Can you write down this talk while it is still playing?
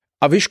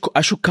A veš,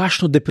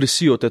 kakšno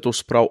depresijo te to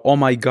sprav? Oh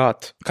my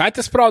god. Kaj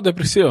te sprav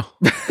depresijo?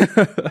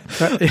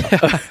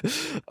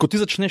 Ko ti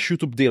začneš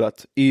YouTube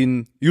delati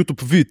in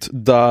YouTube vidi,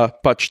 da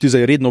pač ti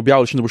zdaj redno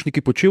objavljaš in da boš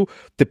nekaj počel,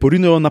 te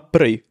porinejo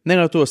naprej. Ne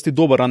na to, da si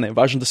dober, a ne,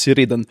 važno, da si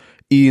reden.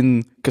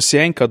 In ko si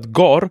enkrat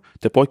gor,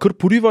 te pa kar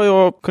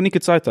porivajo, kar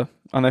nekaj cajta,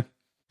 a ne?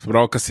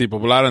 Sprav, ko si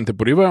popularen, te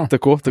porivajo?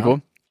 Tako. Ja.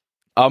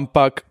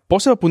 Ampak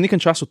posebej po nekem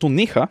času to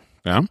neha,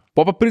 ja.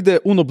 Pa pride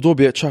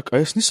obdobje, čak,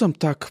 a jaz nisem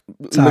tak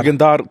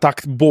legendar,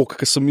 tak bog,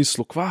 ki sem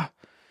mislil, kva,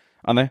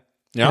 a ne?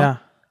 Ja.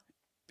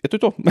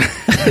 Je to?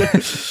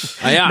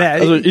 A ja.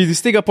 Ne, iz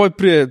tega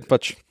pride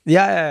pač.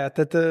 Ja,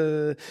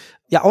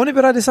 oni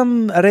bi radi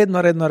sam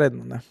redno,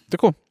 ne.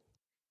 Tako.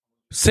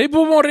 Sej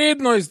bomo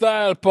redno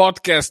izdajali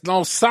podcast, no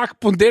vsak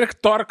ponedeljek,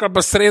 torek ali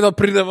pa sredo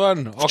pride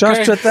ven.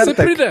 Včasih četrtek. Se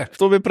pride.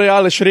 To bi prej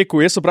Aleš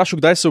rekel, jaz sem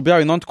vprašal, kdaj se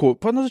objavi, no tako,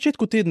 pa na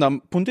začetku tedna,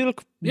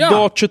 ponedeljek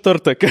do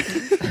četrtek.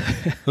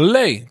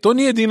 Lej, to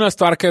ni edina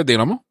stvar, ki jo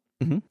delamo.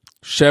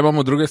 Še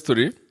imamo druge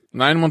stvari.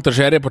 Najn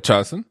montažer je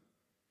počasen.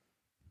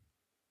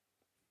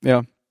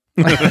 Ja.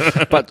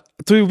 Pa,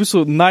 to je v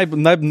bistvu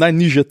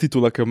najnižja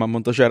titula, ki jo ima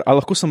montažer. A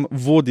lahko sem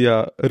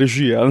vodja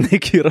režije ali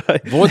neki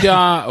raj?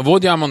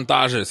 Vodja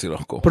montaže si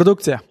lahko.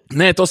 Produkcija.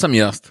 Ne, to sem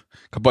jaz.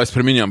 Kaj pa jaz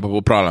spreminjam, pa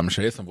popravljam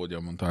še. Jaz sem vodja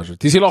montaže.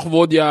 Ti si lahko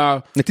vodja...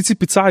 Ne, ti si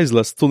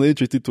picajzlas, to ne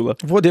je titula.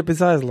 Vodja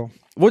picajzlov.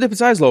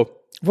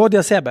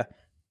 Vodja sebe.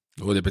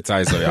 Vodja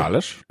picajzlov,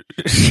 Aleš.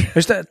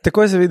 Veš,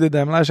 takoj se vidi,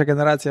 da je mlajša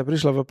generacija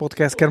prišla v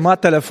podcast, ker ima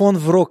telefon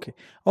v roki.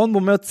 On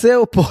bo imel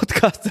cel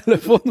podcast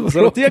telefon v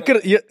roki.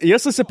 Ker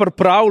jaz sem se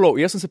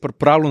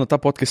pripravljal na ta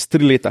podcast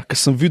 3 leta, ker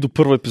sem videl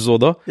prvo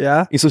epizodo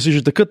in sem si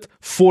že takrat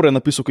fore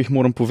napisal, ki jih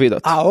moram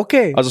povedati.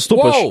 Okay. A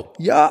zastopaš? Wow.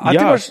 Ja, ti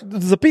imaš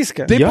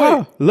zapiske?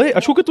 Ja, lej,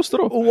 a ško je to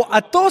staro?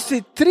 A to si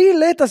 3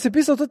 leta si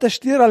pisal te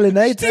 4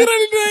 alineje? 4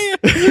 alineje!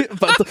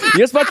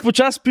 Jaz pač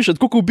počas pišem,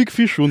 tako kot v Big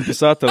Fishu,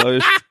 pisatelj,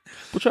 veš.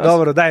 Počas.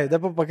 Dobro, daj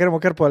pa gremo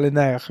kar po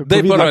alinejah.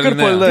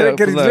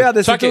 Ker izgleda,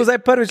 da si tu zdaj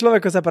prvi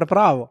človek, ko se je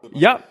pripravil.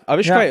 Ja, a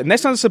veš kaj, ne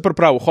sem se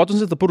pripravil, hotel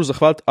sem se prvo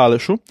zahvaliti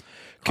Alešu,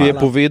 ki je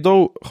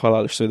povedal,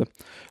 hvala Aleš, seveda,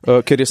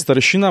 ker je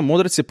starešina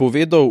Modrec je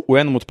povedal v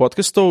enem od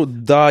podcastov,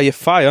 da je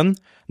fajn,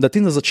 da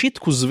ti na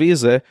začetku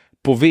zveze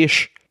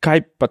poveš,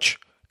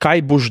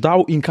 kaj boš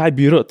dal in kaj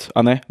bi rad,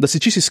 a ne? Da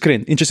si čisto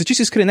iskren. In če si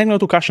čisto iskren, ne glede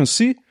na to, kakšen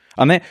si,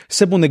 a ne,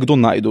 se bo nekdo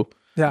najdu.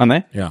 Ja. A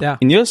ne? Ja.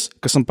 In jaz,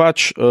 ko sem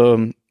pač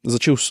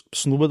začel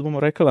snubati,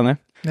 bomo rekli, ne,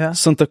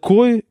 sem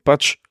takoj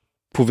pač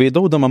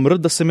povedal, da imam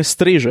rad, da se me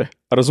streže,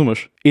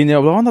 razumeš? In je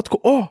bila ona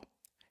tako,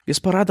 jaz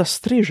pa rada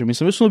strežem. In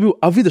sem vesno bil,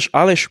 a vidiš,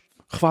 Aleš,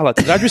 hvala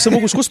ti. Rad bi se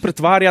mogel skozi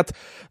pretvarjati,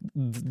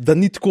 da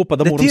ni tako, pa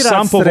da moram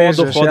sam po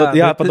vodo hoditi,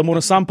 pa da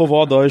moram sam po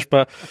vodo, veš,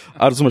 pa,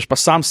 razumeš, pa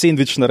sam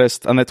sendvič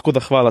narediti, a ne, tako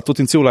da hvala, to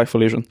ti cel life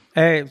ležen.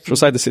 Še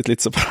vsaj 10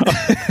 let se pravi.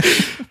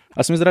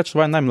 A sem izreč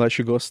tvoj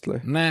najmlajši gost,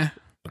 le? Ne.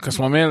 Kaj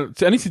smo imeli,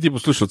 nisi ti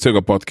poslušal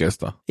celega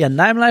podcasta? Ja,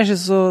 najmlajši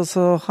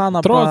so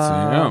Hanna Troci,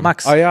 pa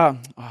Max.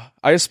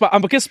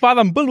 Ampak jaz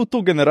spadam bolj v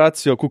to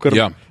generacijo, kakor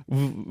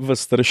v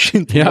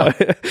starešin. Ja.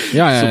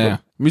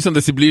 Mislim,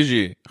 da si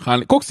bližji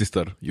Hanni. Koliko si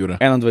star, Jure?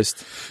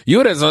 21.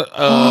 Jure,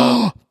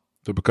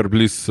 to je kar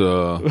bliz...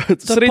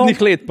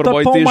 srednjih let,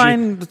 prvoj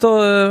teži.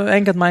 To je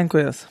enkrat manj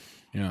kot jaz.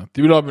 Ja,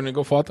 ti bi bil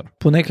njegov fotor.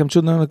 Po nekem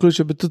čudnem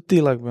naključju bi tudi ti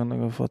lahko bil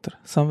njegov fotor.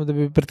 Samo da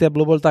bi pri tebi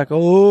bilo bolj tako,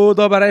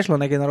 dobro rešlo,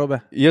 nekaj narobe.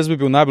 Jaz bi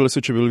bil najbolj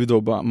vesel, če bi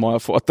videl moja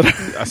fotor.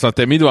 A so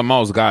te midva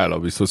malo vzgajala,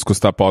 v bistvu,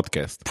 skozi ta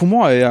podcast? Po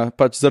moje, ja.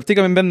 Pač zaradi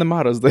tega me ne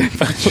mara zdaj.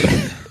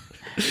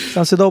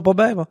 Sam se dal po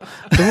bejbo.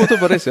 To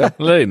pa res, ja.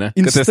 Lej, ne.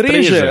 In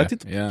streže.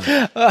 Ja.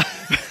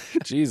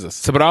 Jezus.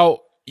 Se pravi,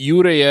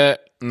 Jure je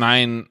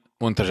najn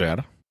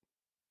montažer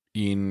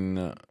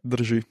in...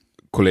 Drži.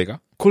 Kolega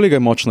je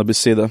močna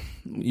beseda.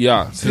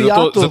 Ja,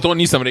 zato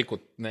nisem rekel,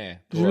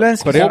 ne.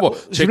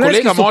 Če je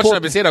kolega močna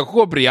beseda,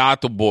 kako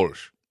prijatelj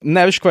boljš?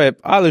 Ne, veš kaj je,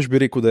 Aleš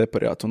bi rekel, da je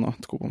prijatelj, no,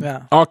 tako bom. Ja.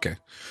 Ok.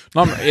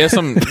 No, jaz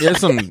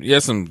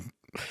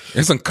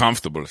sem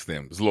comfortable s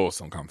tem, zelo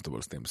sem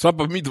comfortable s tem. Sva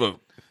pa mi dva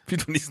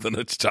nista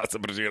nič časa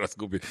preživela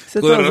skupaj.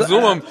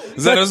 Razumem,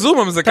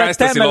 zakaj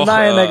ste si lahko... Temelj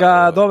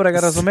najnega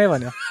dobrega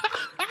razumevanja.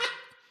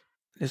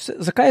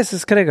 Zakaj se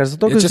skregaš?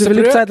 Zato, ker si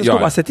veliko cajta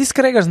skupaj. A se ti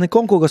skregaš z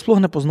nekom, ko ga sploh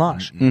ne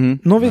poznaš?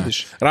 No,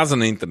 vidiš. Razen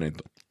na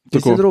internetu.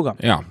 To je druga.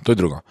 Ja, to je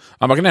druga.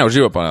 Ampak ne,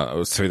 uživa pa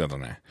seveda, da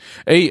ne.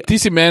 Ej,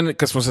 ti si meni,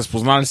 ko smo se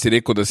spoznali, si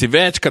rekel, da si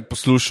večkrat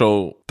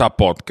poslušal ta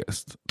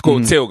podcast. Tako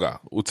celega,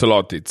 v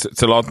celoti,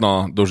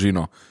 celotno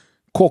dolžino.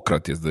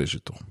 Kolikrat je zdaj že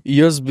to?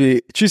 Jaz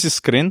bi, čisto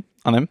iskren,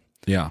 a ne?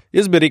 Ja.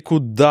 Jaz bi rekel,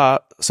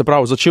 da se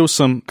pravi, začel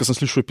sem, ko sem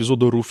slišal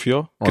epizodo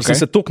Rufijo, ker sem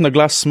se toliko na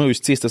glas smel,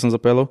 iz ceste sem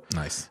zapeljal.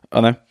 Nice.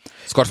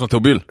 Skoraj smo te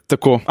ubili.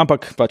 Tako,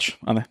 ampak pač,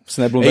 a ne,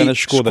 se ne bilo mene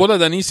škoda. Škoda,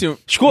 da nisi...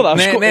 Škoda,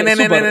 ne.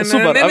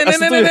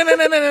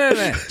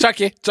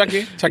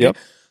 Čakaj.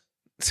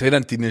 Seveda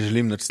ti ne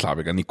želim nič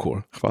slabega,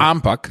 nikoli.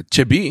 Ampak,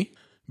 če bi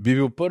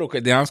bil prvi, ki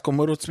je dejansko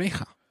umrl od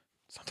smeha.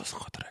 Sam to sem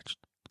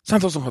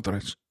hotel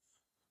reči.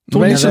 To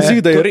meni se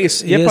zdi, da je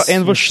res. Je pa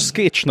en vaš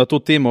skeč na to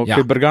temo,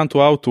 ki je Bergant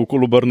v avtu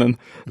okolo obrnen.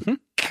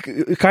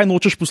 kaj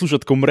nočeš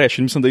poslušati, ko umreš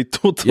in mislim, da je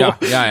to. Ja,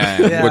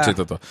 mogoče je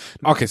to.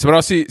 Ok, se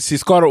pravi, si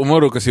skoraj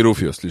umrl, ko si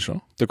Rufijo slišal.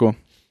 Tako.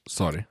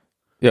 Sorry.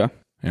 Ja.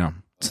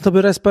 Se to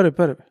bi res prvi.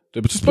 To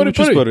je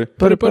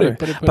prvi.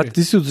 Pa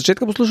ti si od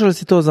začetka poslušal ali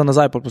si to za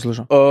nazaj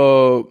poslušal?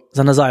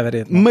 Za nazaj,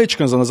 verjetno.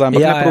 Mečkam za nazaj,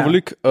 ampak ne prav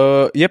veliko.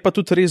 Je pa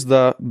tudi res,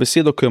 da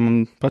besedo, ki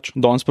imam pač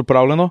danes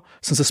pripravljeno,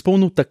 sem se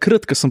spomnil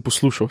takrat, ko sem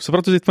poslušal. Se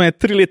pravi, to je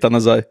 3 leta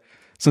nazaj.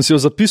 Sem si jo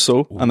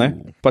zapisal, a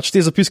ne? Pač te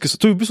zapiske so,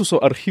 to je v bistvu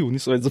so arhiv,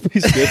 niso več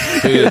zapiske.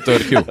 To je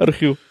arhiv.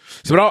 Arhiv.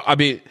 Se pravi, a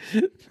bi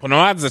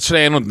ponovadi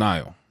začeli eno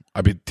dnajo.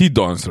 A bi ti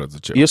danes rad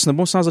začel? Jaz ne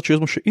bom sam začel,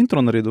 jaz bom še intro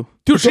naredil.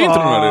 Ti boš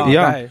intro naredil?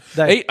 Ja.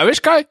 Daj. Ej, a veš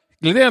kaj?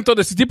 Glede na to,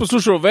 da si ti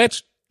poslušal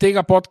več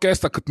tega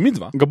podcasta kot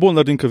midva. Ga bolj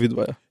naredim, kot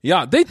vidva.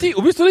 Ja, daj ti,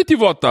 v bistvu daj ti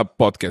vod ta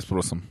podcast,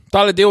 prosim.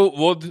 Tale del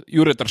vod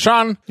Jure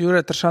Tršan.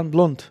 Jure Tršan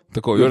Blond.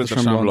 Tako, Jure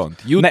Tršan Blond.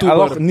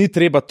 YouTuber. Ni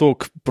treba to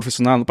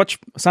profesionalno. Pač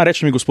sam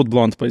reči mi gospod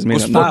Blond, pa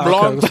izmenjam.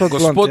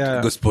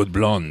 Gospod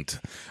Blond.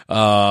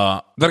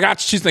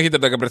 Drugače, čisto na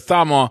hitro, da ga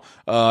predstavimo.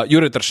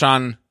 Jure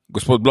Tršan,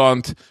 gospod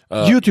Blond.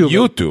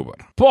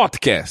 YouTuber.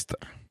 Podcaster.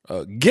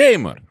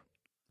 Gamer.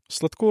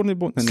 Sladkorni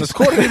bolnik.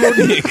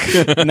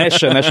 Ne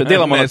še,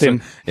 delamo na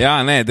tem. Ja,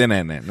 ne,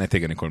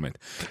 tega nikoli med.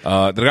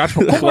 Drugače,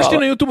 koliko imaš ti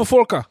na YouTube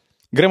folka?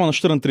 Gremo na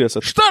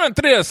 34.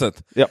 34?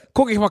 Ja.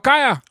 Koliko jih ima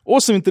Kaja?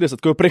 38,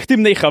 ko jo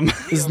prehtim neham.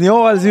 Z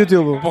njo ali z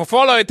YouTube?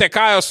 Pofollowajte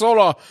Kajo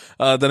solo,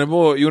 da ne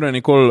bo Jure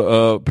nikoli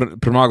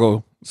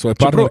premagal svoje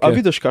partnerke. A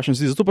vidiš, kakšen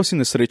si, zato pa si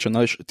nesrečen.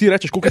 Ti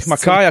rečeš, koliko jih ima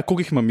Kaja,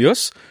 koliko jih imam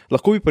jaz,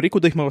 lahko bi pa rekel,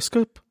 da jih imamo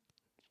skrb.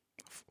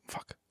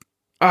 Fuck.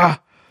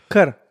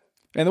 Kar?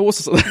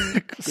 70.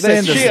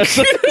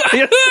 70.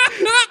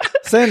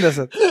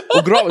 70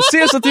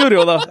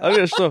 jurjev, da, a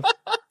veš to.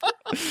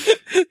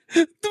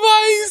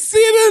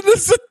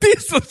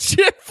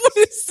 72,000 je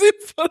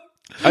polisipal.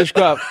 Ajš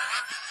kaj,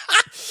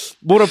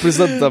 moram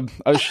priznati, da,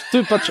 to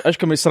je pač,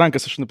 kaj me je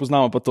sranka, se še ne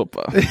poznamo, pa to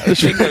pa.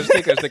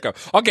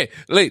 Štekaš. Ok,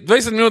 lej,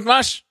 20 minut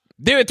imaš,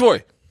 del je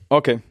tvoj.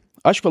 Ok,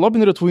 ajš pa lobi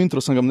naredil tvoj intro,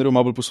 sem ga naredil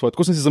malo bolj po svoje,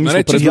 tako sem si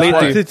zamislil pred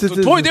leti.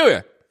 Tvoj del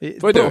je.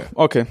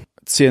 Ok.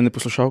 Cijene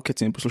poslušalke,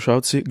 cijeni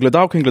poslušalci,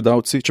 gledalke in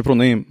gledalci, čeprav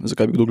ne vem,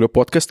 zakaj bi kdo gledal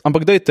podcast,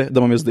 ampak dejte, da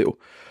vam jaz del.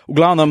 V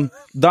glavnem,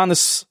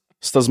 danes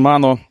sta z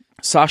mano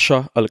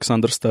Saša,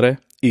 Aleksandr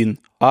Stare in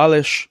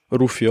Aleš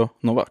Rufijo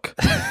Novak.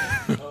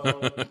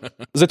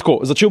 Zdaj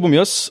tako, začel bom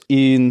jaz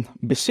in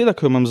beseda,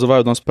 ki jo imam za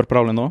vaju danes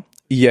pripravljeno,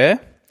 je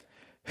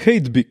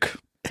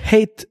Hatebeak.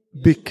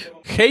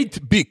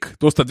 Hatebeak.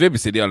 To sta 2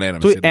 besedi ali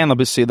ena beseda? To je ena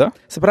beseda.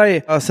 Se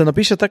pravi, se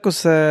napiše tako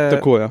se...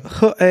 Tako, ja.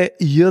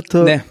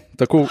 H-E-J-T... Ne,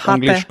 tako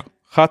angliško.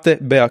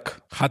 Hatebeak.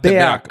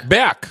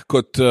 Beak,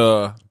 kot...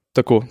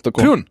 Tako.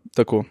 Kljun.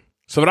 Tako.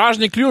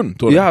 Sovražni kljun.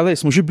 Torej. Ja,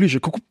 lej, smo že bliže.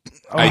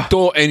 A je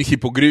to en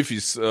hipogrif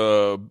iz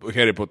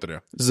Harry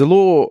Potterja?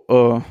 Zelo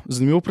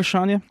zanimivo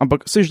vprašanje,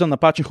 ampak seš, da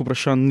napačnih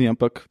vprašanj ni,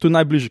 ampak to je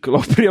najbližje, ko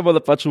lahko prijemo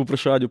napačno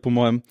vprašanje, po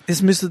mojem.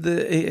 Jaz mislim, da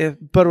je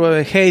prvo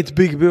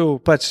Hatebeak bil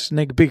pač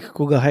nek big,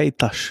 ko ga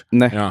hejtaš.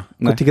 Ne.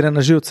 Ko ti gre na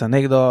živce,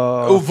 nekdo...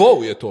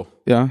 Vol je to.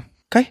 Ja.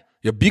 Kaj?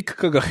 Ja, big,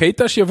 ko ga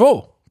hejtaš, je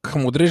vol. Ko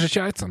mu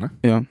odrežeš jajca, ne?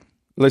 Ja.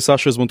 Lej,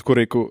 Saša, jaz bom tako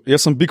rekel,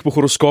 jaz sem big po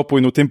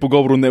horoskopu in v tem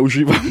pogovoru ne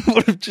uživam.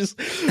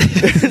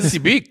 Si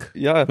big?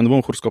 Ja, ne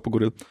bom horoskopu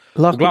govoril.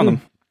 Lahko. V glavnem.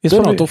 Jaz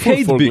sem to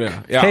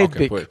Hatebeak. Ja,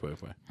 Hatebeak.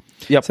 Povej.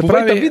 Ja, Se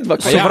pravi,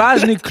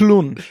 sovražni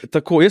kljun.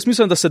 Tako, jaz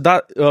mislim, da se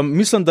da,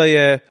 mislim, da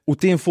je v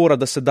tem fora,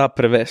 da se da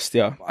prevesti,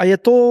 ja. A je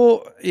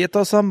to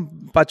sam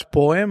pač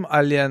pojem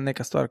ali je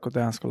neka stvar, ko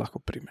dejansko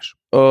lahko primeš?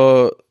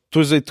 To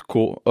je zdaj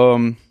tako.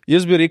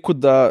 Jaz bi rekel,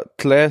 da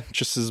tle,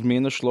 če se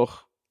zmeniš,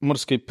 lahko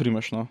mrskaj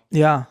primeš, no.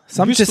 Ja,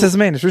 sam v bistvu, če se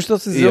zmeniš, viš, to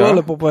si zelo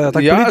lepo povedal.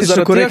 Ja,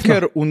 zaradi tega,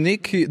 ker v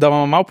neki, da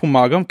vam malo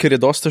pomagam, ker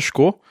je dosti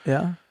težko,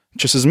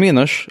 če se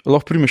zmeniš,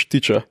 lahko primeš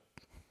tiče.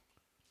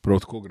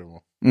 Prav tako gremo.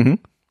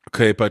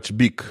 Kaj je pač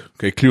bik,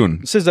 kaj je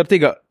kljun. Vse zaradi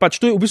tega,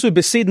 pač to je v bistvu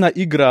besedna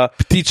igra.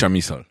 Ptiča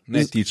misel,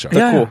 ne tiča.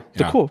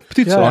 Tako,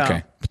 ptica. Ja.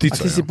 Okay, ptica.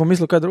 A ti si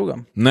pomislil kaj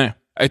drugam? Ne,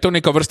 a je to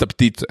neka vrsta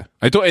ptice?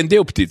 A je to en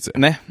del ptice?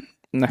 Ne.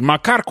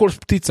 Ma karkoli s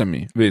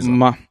pticami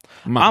vezano.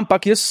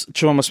 Ampak jaz,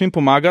 če vam smem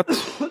pomagati,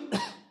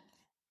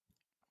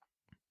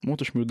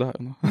 motiš mi vdajo,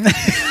 no.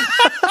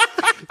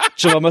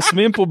 Če vam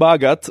smem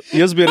pomagati,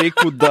 jaz bi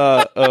rekel,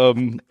 da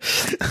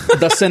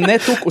se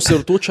ne toliko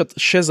osredotočati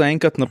še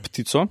zaenkrat na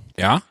ptico,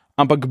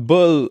 ampak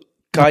bolj,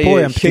 kaj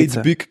je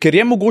Hatebeak, ker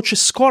je mogoče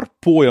skoraj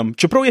pojem,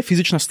 čeprav je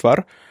fizična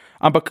stvar,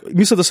 ampak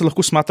mislim, da se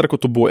lahko smatra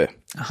kot oboje.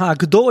 Aha,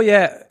 kdo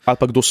je?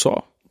 Ali pa kdo so.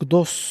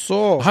 Kdo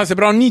so? Aha, se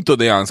pravi, ni to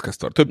dejanska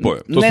stvar, to je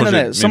pojem. To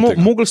ne, samo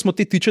mogli smo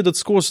ti tiče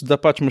dati skozi,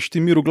 da pač imaš ti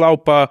mir v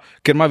glav, pa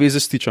ker ima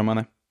veze s tičama,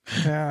 ne.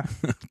 Ja.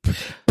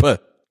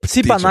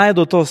 Si pa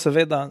najdu to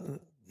seveda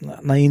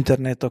na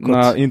internetu.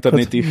 Na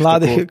internetih.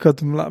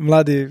 Kot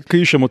mladi. Kaj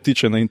iščemo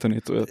tiče na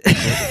internetu. A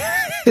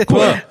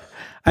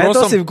je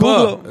to si v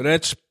Google?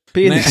 Reč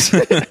penis.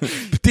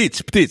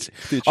 Ptič.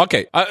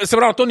 Okay. Se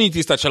pravi, to ni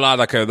tista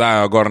čelada, ki jo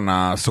dajo gor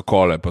na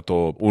sokole, pa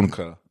to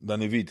unka, da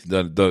ne vidi,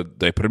 da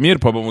je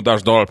primir, pa bomo daš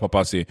dol,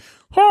 pa si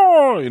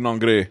in on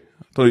gre.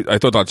 A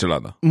je to ta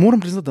čelada? Moram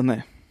priznati, da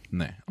ne.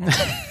 Ne.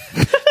 Okay.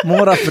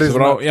 Mora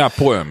priznati. Ja,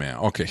 pojem je.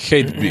 Okay.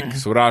 Hatebeak,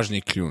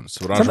 sovražni kljun.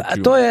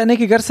 To je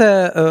nekaj, kar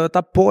se,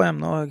 ta pojem,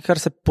 no, kar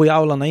se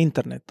pojavlja na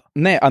internetu.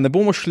 Ne, a ne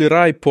bomo šli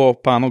raj po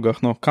panogah,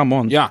 no, come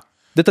on. Ja.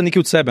 Dajte nekaj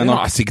od sebe, no.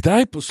 A si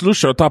kdaj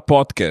poslušal ta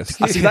podcast?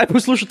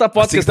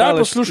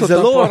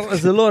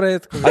 Zelo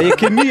redko. A je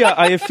kemija,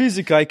 a je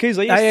fizika, a je kaj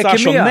za jesti,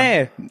 Sašo?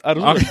 Ne.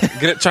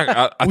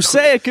 Vse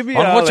je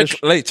kemija, Aleš.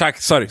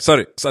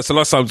 Sorry, se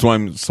lahko sam z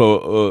mojim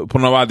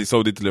ponavadi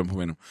sovoditeljem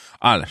pomenim.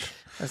 Aleš.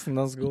 Jaz sem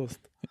nas gost.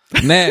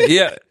 Ne,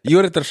 je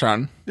Jure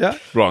Tršan,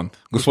 blond,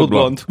 gospod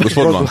blond,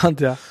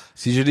 ja.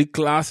 Si želi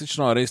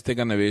klasično, res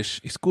tega ne veš,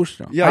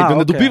 izkušnjo. Ja,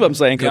 ne dobivam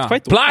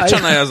zaenkrat.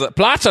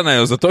 Plačana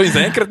je za to in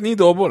zaenkrat ni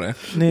dobo, ne?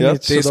 Ni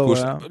te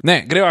izkušnje. Ja.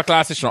 Ne, greva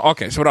klasično,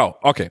 se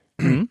pravi,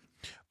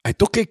 A je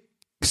to kaj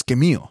s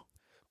kemijo?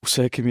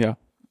 Vse je kemija,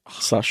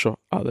 Sašo,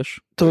 Aleš.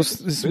 To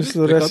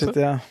smislu resiti,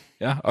 ja.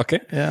 Ja, ok.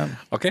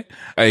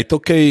 A je to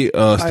kaj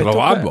s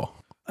telovadbo?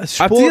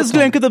 A ti jaz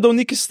gledam, da v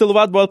neki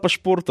stelovadbo ali pa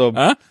športom.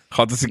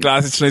 Hotel si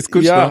klasično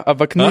izkušnjo. Ja,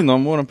 ampak ni, no,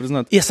 moram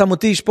priznati. Je samo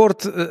ti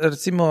šport,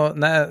 recimo,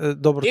 ne,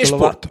 dobro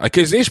telovadbo. A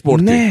kaj zdaj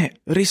šport? Ne,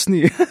 res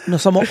ni. No,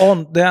 samo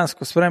on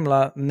dejansko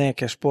spremlja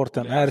neke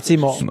športe, ne,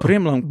 recimo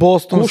spremljam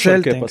Boston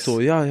Celtics.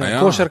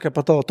 Košarke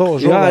pa to,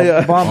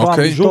 žoga, bam,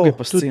 žoge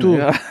pa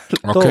scene.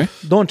 To,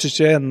 Dončić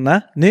je en, ne?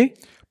 Ni?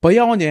 Pa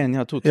ja, on je en,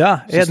 ja, tudi.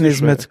 Ja, eden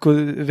izmed,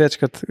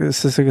 večkrat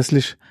se ga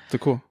sliši.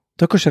 Tako.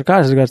 To je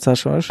košarkaš,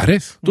 Sašo, veš?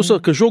 Res? To so,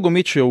 ko žogo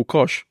mečejo v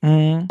koš.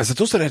 A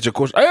zato se reče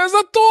košarka?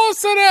 Zato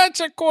se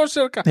reče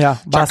košarka. Ja,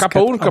 basket. Čaka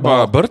pa unka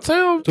pa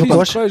brcajo? To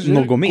je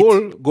nogomet.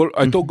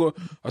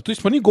 A tu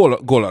pa ni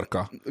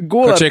golarka?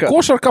 Golarka. Če je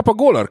košarka pa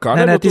golarka.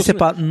 Ne, ti se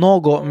pa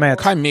nogomet.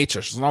 Kaj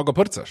mečeš? Z nogo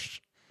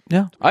brcaš?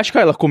 Ja. A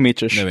kaj lahko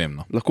mečeš? Ne vem,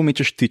 no. Lahko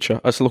mečeš ptiča.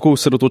 A se lahko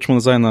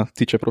osredotočimo nazaj na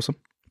ptiče, prosim?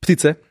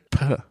 Ptice?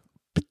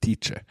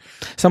 Ptiče.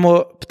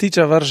 Samo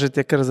ptiča vržiti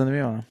je kar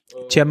zanimivo.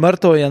 Če je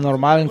mrtev, je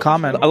normalen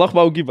kamen. A lahko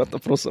pa ugibate,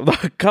 prosim.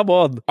 Come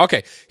on. Ok,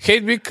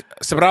 Hatebeak,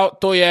 se pravi,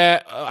 to je,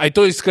 a je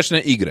to iz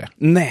kakšne igre?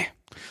 Ne.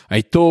 A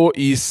je to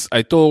iz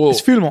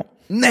filmov?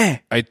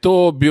 Ne. A je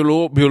to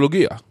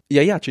biologija?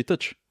 Ja, če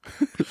teč.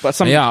 Pa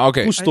sem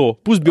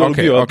pust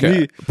biologijo.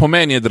 Okay.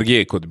 Pomen je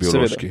drugje kot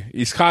biološki.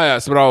 Izhaja,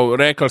 se pravi,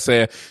 rekl se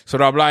je,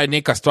 bila je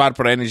neka stvar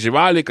pri eni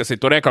živali, ki se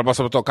je to rekel, pa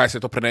so to, kaj se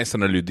je to prenese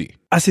na ljudi.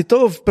 A si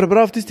to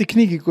prebral v tisti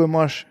knjigi, ko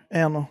imaš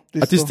eno?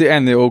 A tisti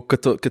eni o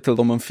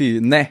katalomanfiji?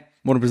 Ne,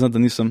 moram priznati,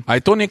 da nisem. A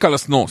je to neka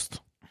lastnost,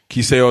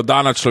 ki se jo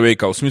da na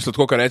človeka, v smislu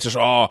tako, kar rečeš,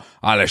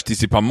 Aleš, ti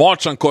si pa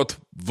močan kot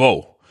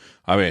vol.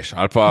 A veš,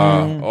 ali pa,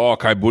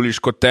 kaj boliš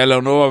kot tele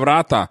v nova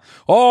vrata.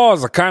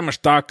 Zakaj imaš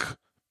tak,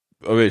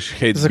 veš,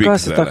 Hatebeak?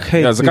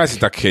 Zakaj si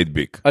tak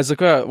Hatebeak?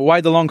 Zakaj,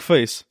 why the long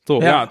face? To.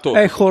 Ja, to.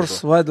 Hey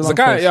horse, why the long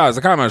face? Ja,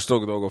 zakaj imaš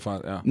tako dolgo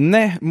face? Ja.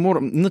 Ne,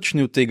 nič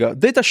ni od tega.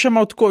 Dejta še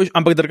malo tako,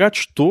 ampak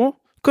drugače to,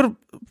 ker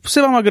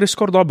vse vama gre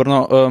skoraj dobro.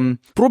 No.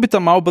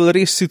 Probite malo bolj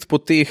resiti po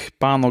teh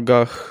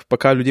panogah, pa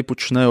kaj ljudje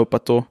počnejo,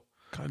 pa to.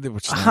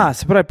 Aha,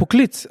 se pravi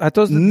poklic. A je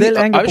to del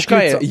enega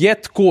poklica? Je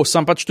tako,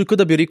 sam pač to je,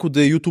 da bi rekel, da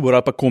je youtuber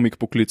ali pa komik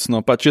poklic. No.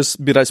 Pač jaz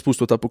bi rad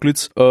spustil ta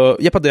poklic.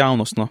 Je pa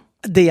dejavnost, no.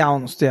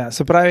 Dejavnost, ja.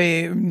 Se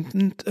pravi,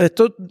 je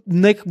to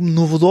nek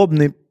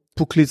novodobni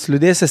poklic.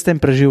 Ljudje se s tem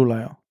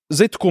preživljajo.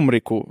 Zdaj tako bom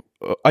rekel.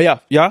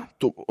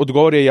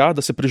 Odgovor je ja, da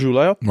se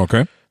preživljajo.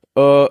 Okay.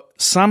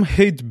 Sam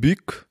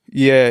Hatebeak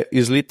je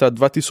iz leta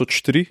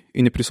 2003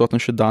 in je prisoten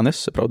še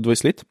danes, se pravi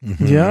 20 let.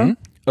 Ja.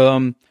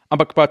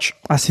 Ampak pač...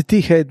 A si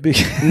ti Hatebeak?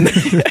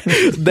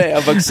 Ne,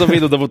 ampak sem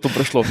vedel, da bo to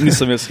prišlo.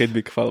 Nisem jaz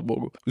Hatebeak, hvala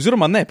Bogu.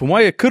 Oziroma ne, po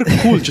mojem je kar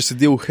cool, če si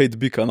del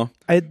Hatebeaka, no.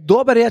 A je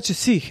dober je, če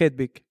si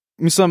Hatebeak?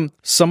 Mislim,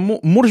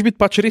 moraš biti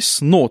pač res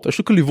not, a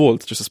štukali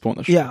volt, če se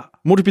spomniš. Ja.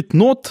 Moraš biti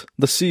not,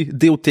 da si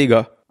del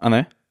tega, a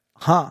ne?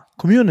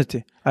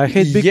 Community. A je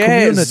Hatebeak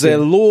community?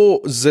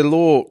 Je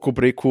zelo, ko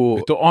bi rekel...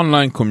 Je to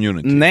online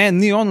community? Ne,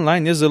 ni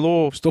online, je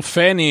zelo... So to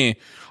fani,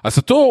 a so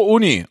to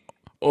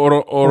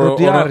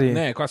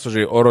ne, kaj so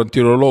že,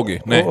 ornitologi?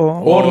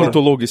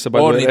 Ornitologi se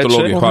bajo reče.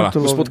 Ornitologi, hvala.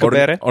 Gospod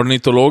Kabere.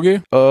 Ornitologi?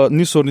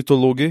 Niso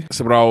ornitologi.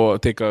 Se pravi,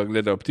 te, ki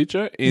gledajo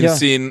ptiče.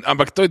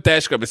 Ampak to je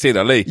težka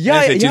beseda, lej.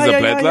 Ja, se je čisto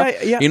zapletla.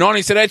 In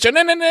oni se reče,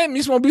 ne,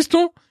 mi smo v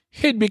bistvu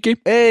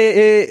Hatebeaki.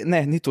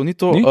 Ne, ni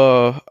to.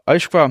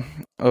 Ajškva,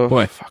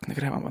 ne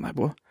gremo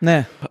najbolj.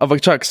 Ne.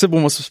 Ampak čak, se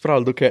bomo se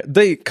spravili dokaj.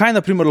 Dej, kaj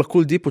naprimer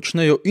lahko ljudje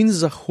počnejo in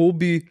za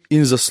hobi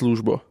in za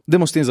službo?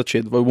 Dajmo s tem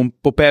začeti, bom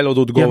popeljal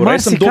do odgovora.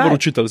 Jaz sem dober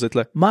učitelj zdaj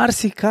tle.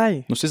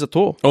 Marsikaj. No, vse za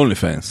to?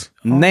 OnlyFans.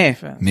 Ne.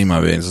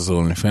 Nima veze za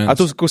OnlyFans. A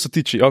to kako se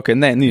tiči? Ok,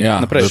 ne, ni. Ja,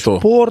 naprej.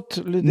 Šport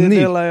ljudje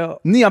delajo.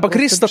 Ni, ampak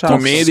res sta to.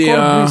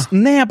 Komedija.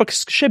 Ne, ampak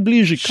še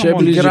bližji.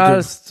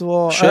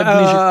 Igralstvo.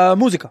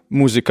 Muzika.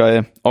 Muzika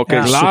je. Ok,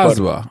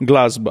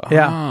 Glasba.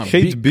 Ja.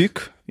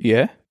 Hatebeak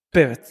je?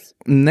 Pevec.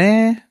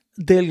 Ne.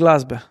 Del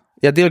glasbe.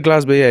 Ja, del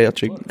glasbe je, ja,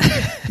 če...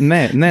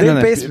 Ne. Del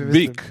pesmi.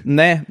 Big.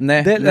 Ne.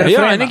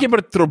 Ja, nekaj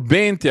pred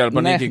trobenti ali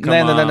pa nekaj,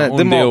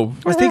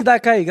 A si ti kdaj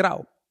kaj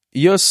igral?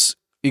 Jaz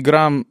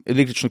igram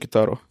električno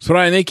kitaro.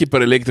 Spravi nekaj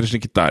pri električni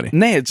kitari.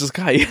 Ne,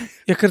 zakaj?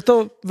 Ja, ker to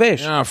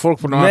veš. Ja, folk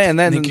ponovadi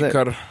nekaj,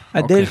 kar...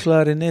 A del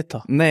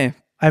klarineta. Ne.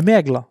 A je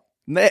megla.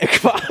 Ne,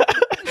 kva?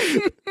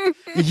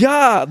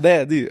 Ja,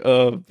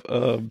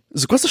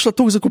 zakaj se šla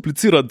tako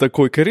zakomplicirati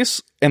takoj, ker je res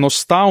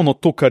enostavno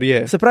to, kar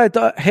je. Se pravi,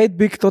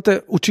 Hatebeak to te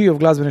učijo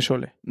v glasbeni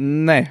šoli?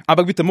 Ne,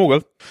 ampak bi te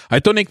mogli. A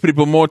je to nek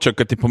pripomoček,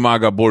 ki ti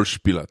pomaga bolj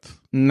špilati?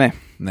 Ne.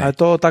 A je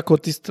to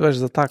tako tisto, veš,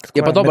 za tak?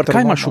 Je pa dobro,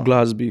 kaj imaš v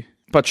glasbi?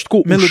 Pač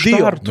tako Melodijo.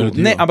 V štartu.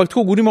 Ne, ampak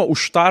tako govorimo v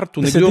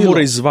štartu, nekdo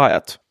mora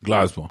izvajati.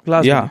 Glasbo.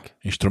 Ja.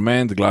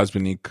 Inštrument,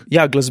 glasbenik.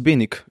 Ja,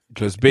 glasbenik.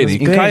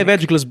 Glasbenik. In kaj je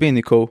več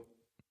glasbenikov?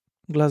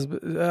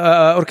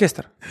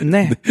 Orkester.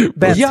 Ne,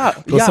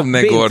 sem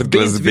ne govoril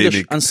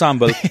glasbenik.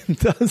 Ansambl.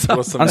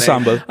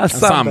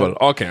 Ansambl.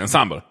 Ok,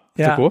 ansambl.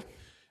 Ja. Tako?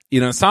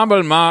 In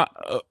ansambl ima,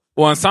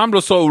 v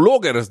ansamblu so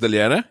vloge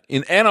razdeljene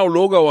in ena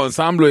vloga v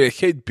ansamblu je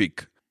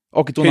Hatebeak.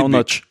 Ok, to nav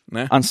nič.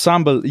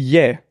 Ansambl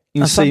je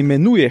in se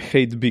imenuje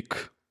Hatebeak.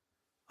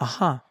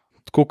 Aha.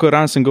 Tako kot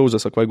Guns N'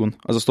 Roses, kaj gun.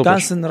 A zastopaš?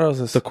 Guns N'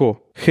 Roses. Tako.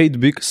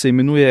 Hatebeak se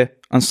imenuje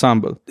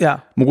ansambl. Ja.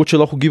 Mogoče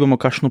lahko gibamo,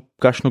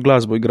 kakšno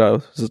glasbo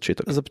igrajo za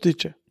začetek. Za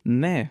ptiče.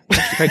 Ne,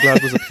 kaj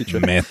glasbo za ptiče?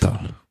 Metal.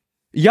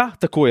 Ja,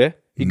 tako je.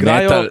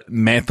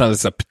 Metal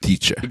za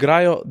ptiče.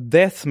 Igrajo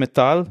death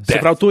metal, se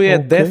pravi, to je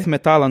death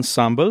metal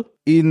ansambl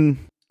in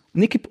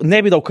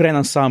ne bi dal kren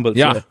ansambl,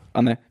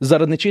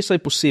 zaradi nečesa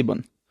je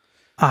poseben.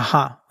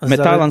 Aha.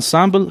 Metal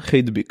ansambl,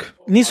 Hatebeak.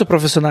 Niso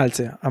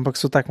profesionalci, ampak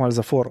so tako malo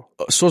za foro.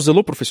 So zelo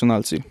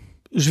profesionalci.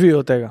 Živijo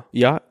od tega.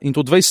 Ja, in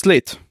to 20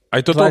 let. A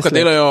je to, kar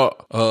delajo?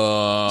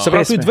 Se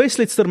pravi, to je 20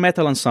 let star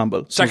metal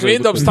ansambl. Čak,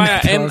 vem, da obstaja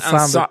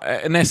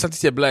ne, sad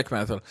je black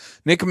metal.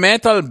 Nek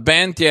metal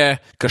band je,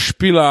 ki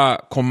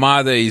špila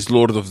komade iz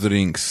Lord of the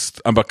Rings,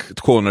 ampak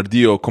tako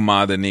naredijo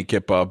komade,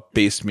 neke pa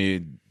pesmi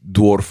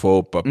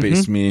dwarfov, pa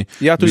pesmi.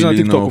 Ja, to je na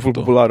TikToku ful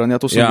popularen, ja,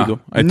 to sem videl.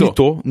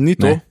 Ni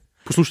to.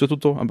 Poslušajte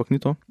tudi to, ampak ni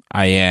to.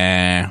 A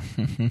je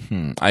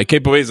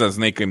kaj povezan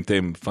z nekim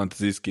tem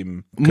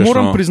fantazijskim?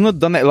 Moram priznati,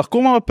 da ne.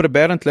 Lahko malo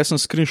preberem, tle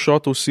sem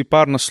screenshotov si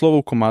par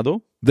naslovov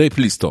komadov. Daj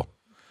plis to.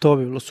 To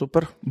bi bilo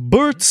super.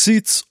 Bird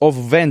Seeds of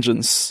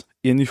Vengeance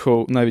je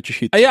njihov največji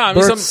hit. A ja,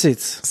 Bird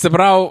Seeds. Se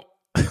pravi,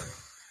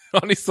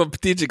 oni so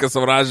ptiči, ki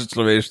sovražijo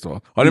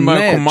človeštvo. Oni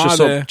imajo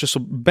komade. Če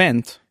so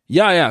band.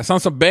 Ja,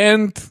 sam so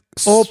band.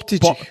 O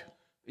ptičih.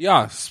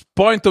 Ja, z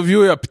point of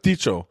view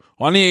ptičev.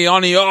 Oni,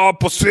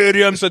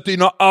 poserijem se ti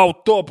na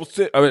avto,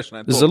 veš,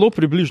 ne, zelo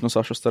približno,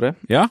 Saša, stare.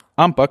 Ja?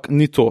 Ampak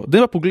ni to.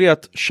 Dajmo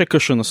pogledati še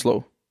kakšen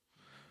naslov.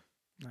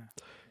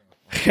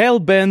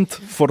 Hellbent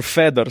for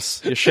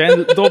Feathers. Je še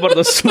en dober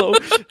naslov.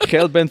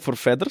 Hellbent for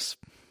Feathers.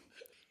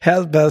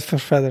 Hellbent for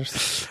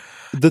Feathers.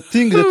 The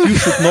thing that you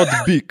should not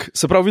big.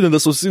 Se pravi, vidim,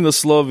 da so vsi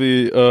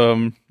naslovi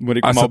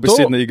malo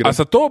besedne igre. A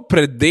so to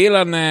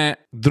predelane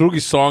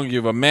drugi songi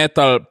v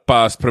metal,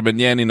 pa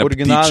spremenjeni na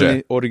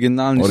ptiče?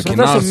 Originalni songi.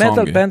 To so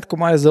metal band,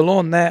 ko imajo zelo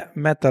ne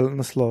metal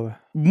naslove.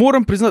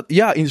 Moram priznati,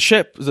 ja, in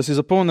še, da si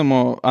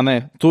zapomnimo,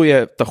 to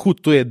je Tahut,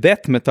 to je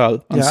death metal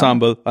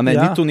ansambl, ni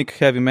to nek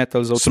heavy metal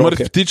za otroke.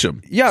 Smrt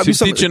ptičem. Ja, vsi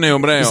ptiče ne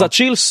umrejo.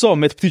 Začeli so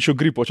med ptičjo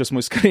gripo, če smo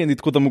iskreni,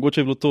 tako da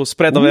mogoče je bilo to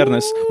spread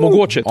awareness.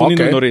 Mogoče, to ni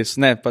nujno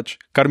res. Ne, pač,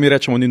 kar mi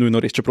rečemo, ni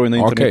nujno res, čeprav je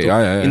na internetu.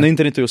 In na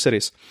internetu je vse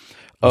res.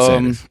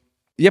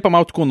 Je pa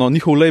malo tako,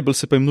 njihov label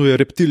se pa imenuje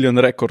Reptilian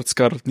Records,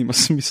 kar nima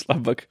smisla.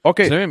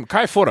 Ne vem,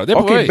 kaj je fora?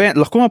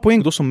 Lahko ima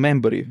povem, kdo so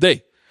memberi.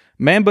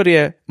 Member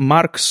je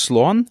Mark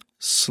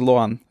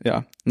Sloan,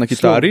 ja, na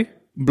kitari.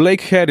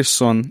 Blake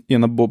Harrison je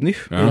na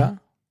bobnih.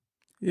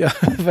 Ja,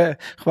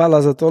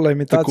 hvala za tole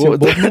imitacijo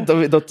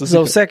bobnih. Za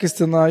vse, ki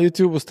ste na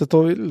YouTubeu, ste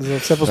to videli, za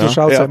vse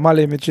poslušalce,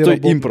 mali imičiro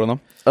bobnih. To je impro, no.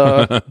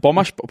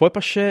 Poj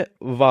pa še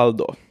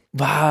Valdo.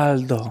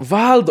 Valdo.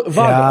 Where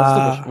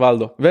is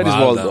Valdo?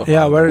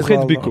 Ja, where is Valdo?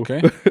 Hatebeaku.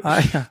 A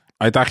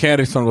je ta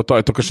Harrison, to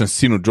je to kakšen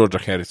sin od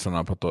Georgea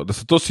Harrisona, pa to. Da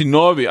so to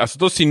sinovi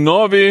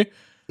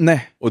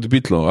Ne. Od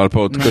Beatlov ali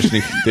pa od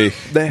kakšnih teh.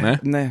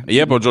 Ne.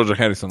 Je pa od Georgea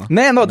Harrisona.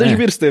 Ne, da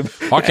živir s tem.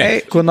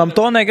 Ko nam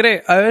to ne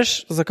gre, a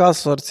veš, zakaj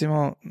so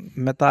recimo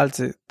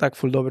metalci tak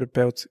ful dobri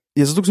pevci?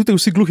 Je zato, ker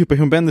vsi gluhi, pa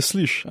jih ben ne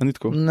sliš, a ni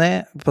tako?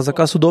 Ne, pa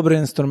zakaj so dobri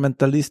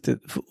instrumentalisti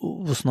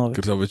v osnovi?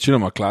 Ker so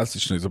večinoma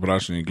klasično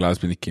izobraženi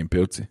glasbeniki in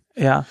pevci.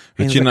 Ja,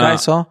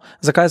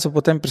 zakaj so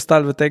potem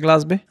pristali v tej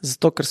glasbi?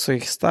 Zato, ker so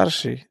jih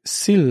starši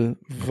sil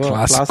v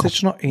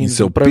klasično in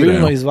v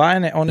pravilno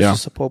izvajanje, oni so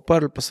se pa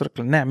oprli, pa so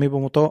rekli, ne, mi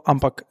bomo to,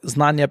 ampak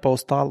znanje pa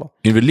ostalo.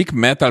 In veliko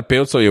metal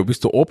pevcev je v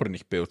bistvu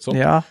opernih pevcev.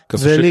 Ja,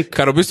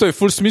 kar v bistvu je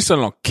ful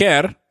smiselno,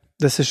 ker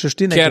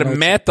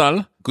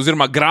metal,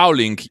 oziroma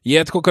growling, je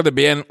tako, da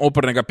bi en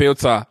opernega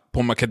pevca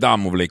po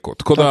Makedamu vlekel.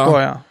 Tako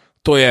da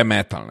to je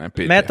metal.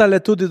 Metal je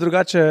tudi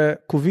drugače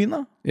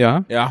kovina.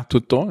 Ja,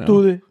 tudi to. Ja.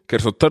 Tudi.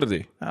 Ker so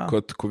trdi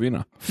kot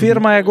kovina.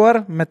 Firma je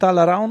gor,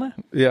 metala ravne.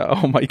 Ja,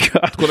 oh my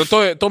god. Tako da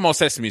to ima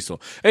vse smisel.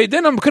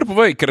 Daj nam kar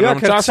povej, ker nam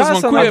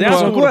časa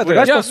zmanjkuje.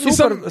 Drugače pa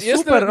super.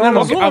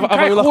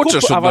 Kaj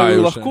hočeš od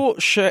daju? Lahko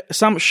še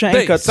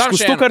enkrat,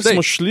 skozi to, kar smo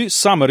šli,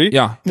 summary,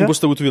 in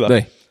boste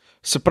ugotovili.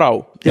 Se pravi,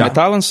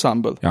 metal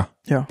ansambl,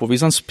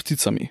 povezan s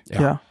pticami.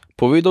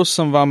 Povedal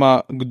sem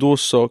vama, kdo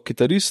so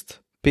kitarist,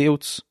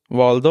 pevc,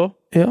 Valdo,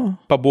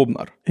 pa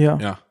bobnar.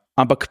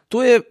 Ampak to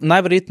je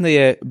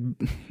najverjetneje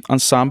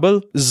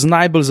ansambl z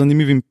najbolj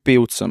zanimivim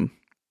pevcem.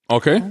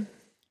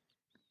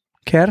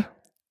 Ker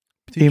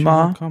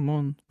ima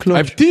ključ.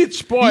 Aj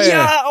ptič poje.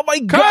 Ja, oh my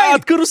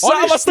god, ker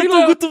sama sta to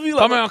ugotovila.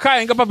 Pa imajo kaj,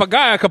 enega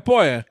papagaja, ki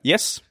poje.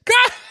 Yes.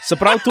 Se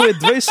pravi, to je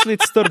 20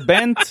 let star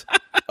band.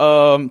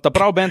 Ta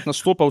pravi band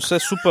nastopa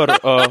vse super,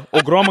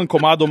 ogromen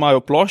komado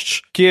imajo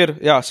plošč, kjer,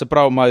 ja, se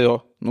pravi,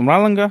 imajo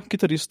normalnega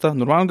kitarista,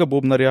 normalnega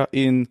bobnarja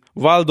in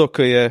Valdo,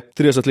 ki je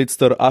 30 let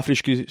star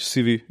afriški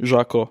sivi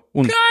žako.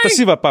 Ta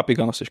siva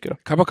papiga nosiš, kjer.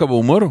 Kaj pa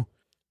bo umrl?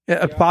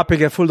 Ja,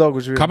 papige ful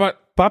dolgo živijo.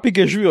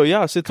 Papige živijo,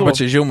 ja, se to. Pa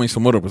če je živ, mi so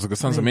umrl, pa se ga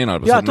sam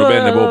zamenjal, pa se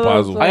noben ne bo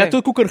opazil. A ja, to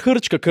je kukar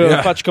hrčka, ki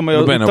pač, ki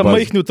imajo, tam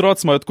majhni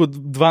otroci imajo tako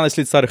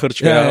 12 let stare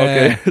hrčke. Ja,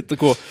 okay.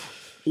 Tako.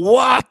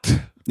 What?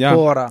 Ja.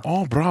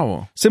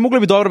 Bravo. Se je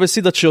moglo biti dobro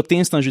beseda, če o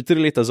Tenstan že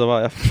 3 leta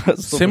zavaja.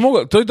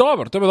 To je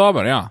dobro,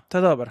 ja. To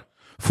je dobro.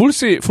 Ful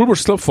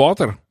boš slab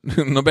fotor,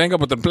 nobenega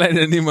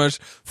potrpljenja nimaš,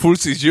 ful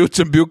si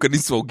živčen bil, ker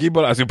nismo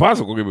ugibali, a si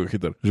opazil, kako je bil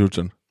hiter,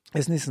 živčen?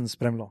 Jaz nisem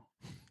spremljal.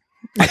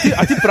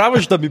 A ti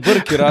praviš, da bi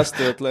brki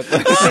rastejo tle?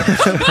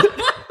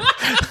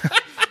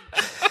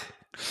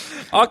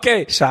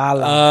 Ok.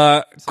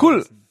 Šala.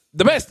 Cool.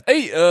 The best.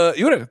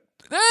 Jure,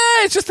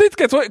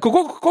 čestitke,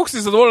 koliko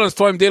si zadovoljen s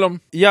tvojim delom?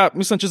 Ja,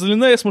 mislim, čez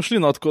Lineje smo šli,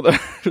 no, tako da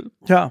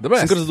ja,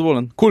 sem kar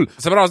zadovoljen. Cool.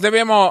 Se pravi, zdaj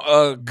vemo,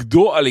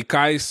 kdo ali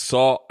kaj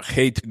so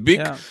Hatebeak.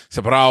 Ja.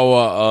 Se pravi,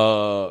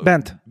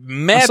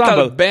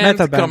 metal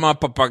band, ki ima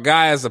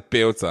papagaja za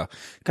pevca.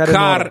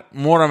 Kar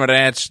moram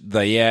reči,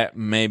 da je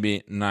maybe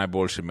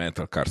najboljši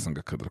metal, kar sem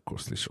ga kadarkoli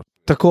slišal.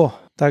 Tako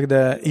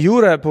da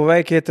Jure,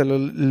 povej, kje te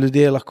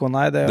ljudje lahko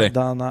najdejo,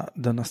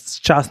 da nas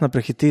časno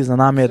prehiti, za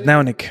nami je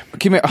Dnevnik.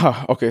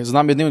 Za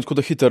nami je Dnevnik, tako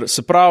da hiter.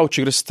 Se pravi,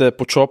 če greste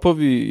po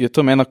Čopovi, je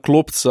tam ena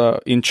klopca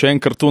in če en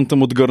karton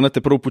tam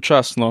odgrnete prav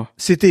počasno.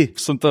 Si ti?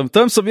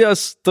 Tam sem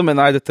jaz, tam me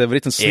najdete,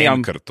 verjetno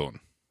snijam. En karton.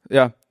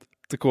 Ja,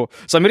 tako.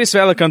 Sam je res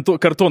velik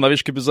karton,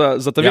 veš, ki bi za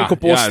ta veliko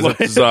poslo.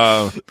 Ja, za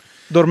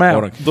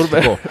Dormejo.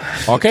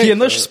 Okay. Ki je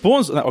naš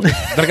sponzor. Okay.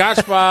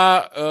 Drugač pa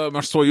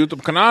imaš svoj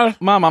YouTube kanal?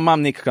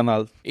 Imam nek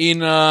kanal. In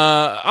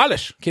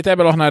Aleš, kje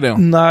tebe lahko najdejo?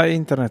 Na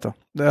internetu.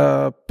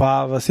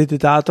 Pa v City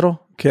teatru,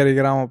 kjer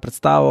igramo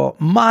predstavo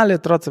Mali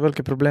otroci,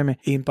 veliki problemi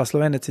in pa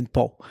Slovenec in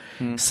pol.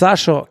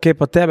 Sašo, kje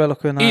pa tebe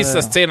lahko najdejo?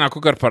 Ista scena,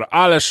 kakor pa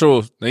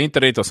Alešu, na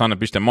internetu samo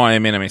napišite moje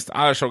ime na mesto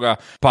Alešoga,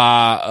 pa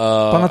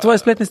na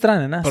tvoji spletni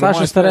strani, ne?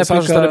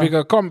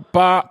 sašostare.com,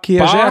 ki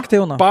je že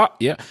aktivna.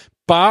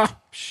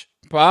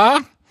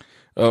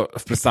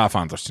 V predstava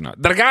fantoščina.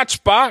 Drugač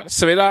pa,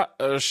 seveda,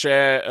 še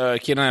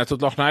kjer naj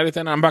tudi lahko najdete,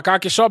 ampak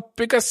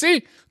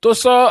makakishop.si, to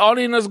so,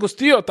 oni nas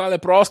gostijo, tale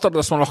prostor,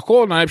 da smo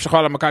lahko, najlepša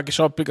hvala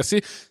makakishop.si,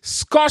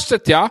 skočite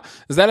tja,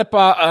 zdaj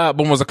pa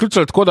bomo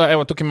zaključili tako, da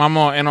evo, tukaj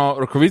imamo eno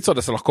rokovico,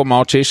 da se lahko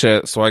malo češe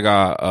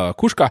svojega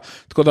kužka,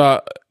 tako da,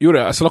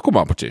 Jure, a se lahko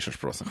malo počešeš,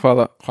 prosim?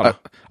 Hvala.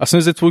 A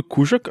sem zdaj tvoj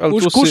kužek?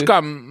 Kužka,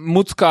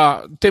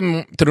 mucka, v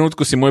tem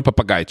trenutku si moj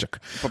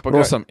papagajček.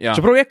 Prosim, ja.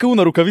 Čeprav je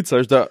kauna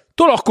rukavica, da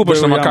to lahko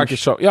boš na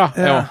makakishop. Ja.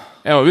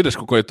 Evo, vidiš,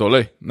 kako je to,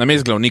 lej. Na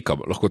mestu glavnika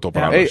lahko to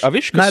praviš. A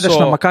veš, najdeš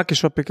na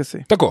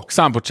makakishop.si. Tako,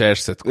 sam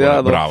počeš se, tako,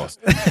 bravo.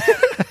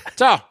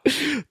 Čau.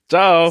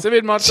 Čau. Se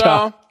vidimo,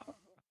 čau.